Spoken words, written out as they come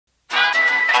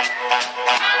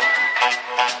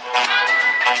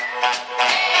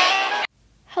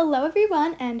Hello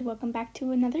everyone and welcome back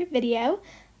to another video.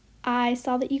 I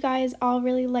saw that you guys all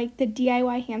really like the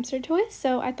DIY hamster toys,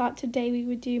 so I thought today we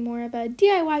would do more of a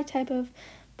DIY type of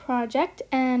project,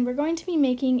 and we're going to be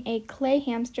making a clay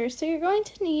hamster. So you're going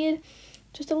to need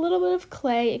just a little bit of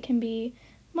clay. It can be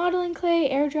modeling clay,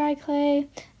 air dry clay.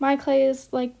 My clay is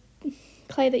like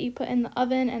clay that you put in the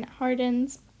oven and it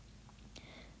hardens.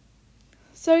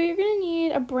 So you're going to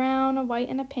need a brown, a white,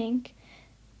 and a pink.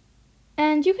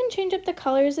 And you can change up the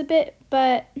colors a bit,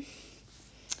 but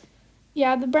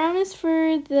yeah, the brown is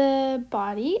for the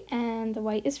body, and the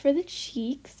white is for the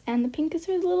cheeks, and the pink is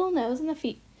for the little nose and the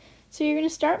feet. So you're going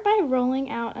to start by rolling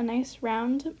out a nice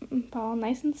round ball,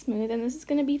 nice and smooth, and this is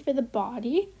going to be for the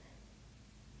body.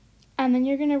 And then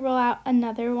you're going to roll out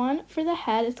another one for the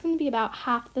head. It's going to be about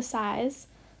half the size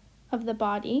of the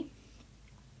body.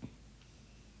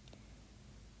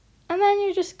 And then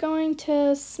you're just going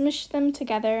to smush them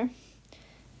together.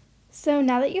 So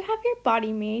now that you have your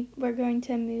body made, we're going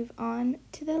to move on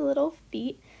to the little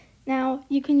feet. Now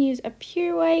you can use a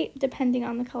pure white depending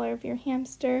on the color of your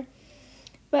hamster,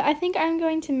 but I think I'm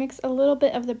going to mix a little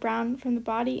bit of the brown from the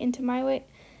body into my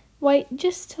white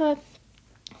just to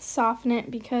soften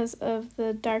it because of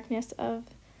the darkness of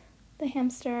the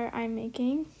hamster I'm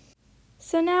making.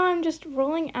 So now I'm just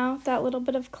rolling out that little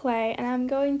bit of clay, and I'm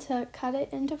going to cut it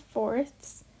into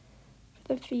fourths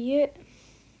for the feet.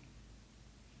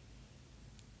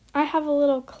 I have a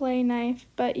little clay knife,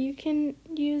 but you can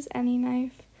use any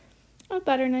knife. A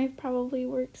butter knife probably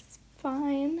works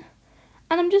fine.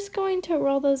 And I'm just going to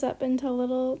roll those up into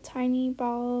little tiny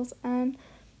balls and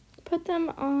put them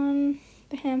on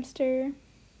the hamster.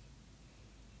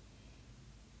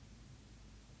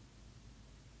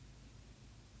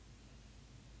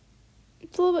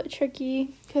 It's a little bit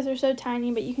tricky because they're so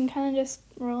tiny, but you can kind of just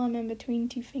roll them in between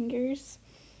two fingers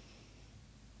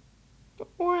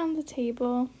or on the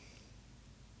table.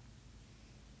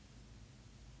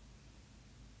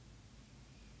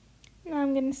 Now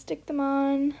I'm going to stick them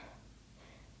on.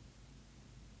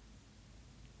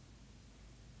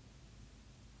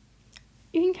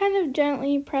 You can kind of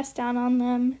gently press down on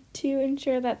them to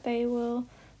ensure that they will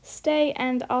stay,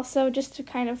 and also just to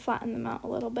kind of flatten them out a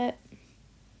little bit.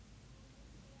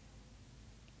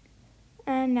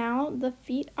 And now the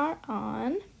feet are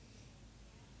on.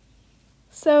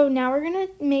 So now we're going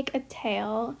to make a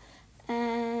tail,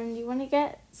 and you want to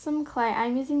get some clay.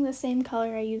 I'm using the same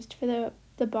color I used for the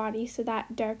body, so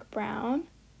that dark brown.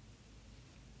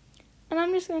 And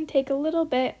I'm just going to take a little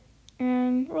bit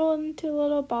and roll it into a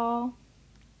little ball.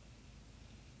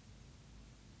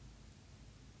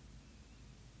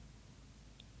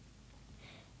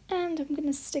 And I'm going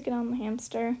to stick it on the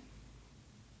hamster.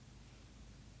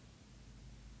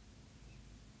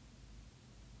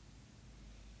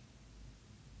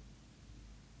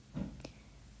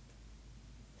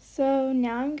 So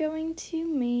now I'm going to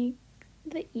make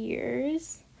the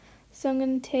ears. So I'm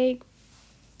going to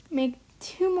make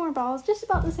two more balls just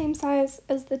about the same size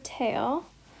as the tail.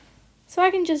 So I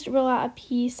can just roll out a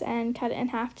piece and cut it in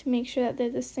half to make sure that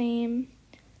they're the same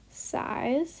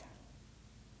size.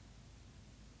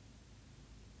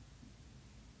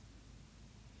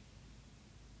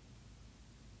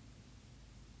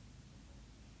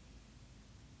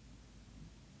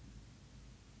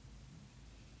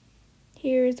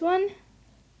 Here's one.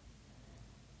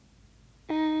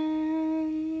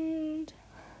 And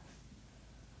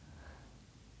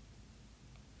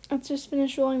let's just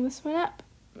finish rolling this one up.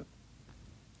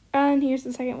 And here's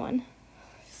the second one.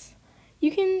 You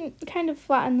can kind of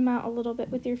flatten them out a little bit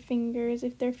with your fingers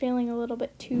if they're feeling a little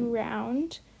bit too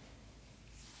round.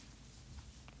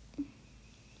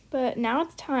 But now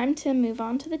it's time to move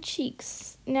on to the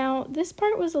cheeks. Now this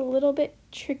part was a little bit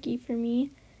tricky for me,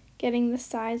 getting the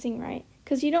sizing right,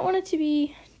 because you don't want it to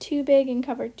be too big and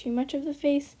cover too much of the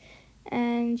face,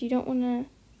 and you don't want to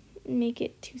make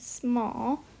it too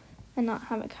small and not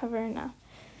have it cover enough.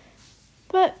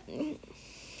 But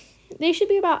they should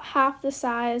be about half the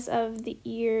size of the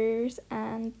ears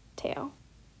and tail.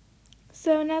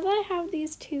 So now that I have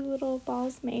these two little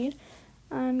balls made,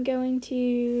 I'm going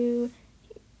to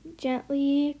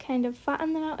gently kind of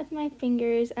flatten them out with my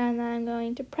fingers, and then I'm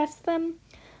going to press them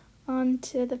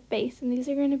onto the face, and these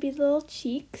are going to be little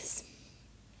cheeks.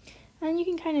 And you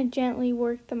can kind of gently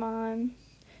work them on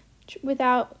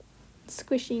without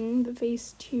squishing the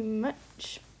face too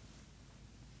much.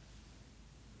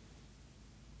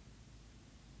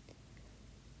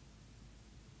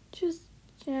 Just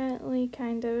gently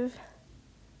kind of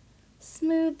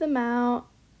smooth them out.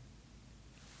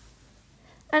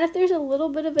 And if there's a little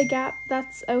bit of a gap,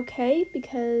 that's okay,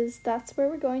 because that's where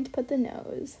we're going to put the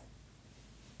nose.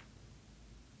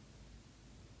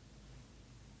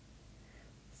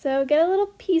 So get a little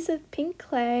piece of pink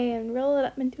clay and roll it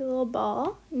up into a little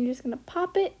ball. And you're just going to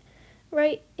pop it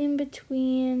right in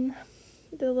between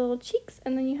the little cheeks,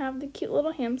 and then you have the cute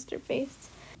little hamster face.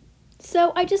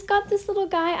 So I just got this little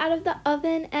guy out of the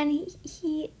oven, and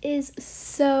he is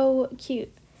so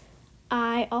cute.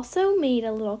 I also made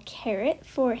a little carrot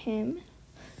for him,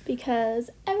 because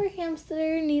every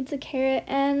hamster needs a carrot,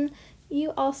 and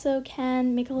you also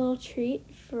can make a little treat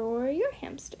for your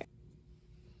hamster.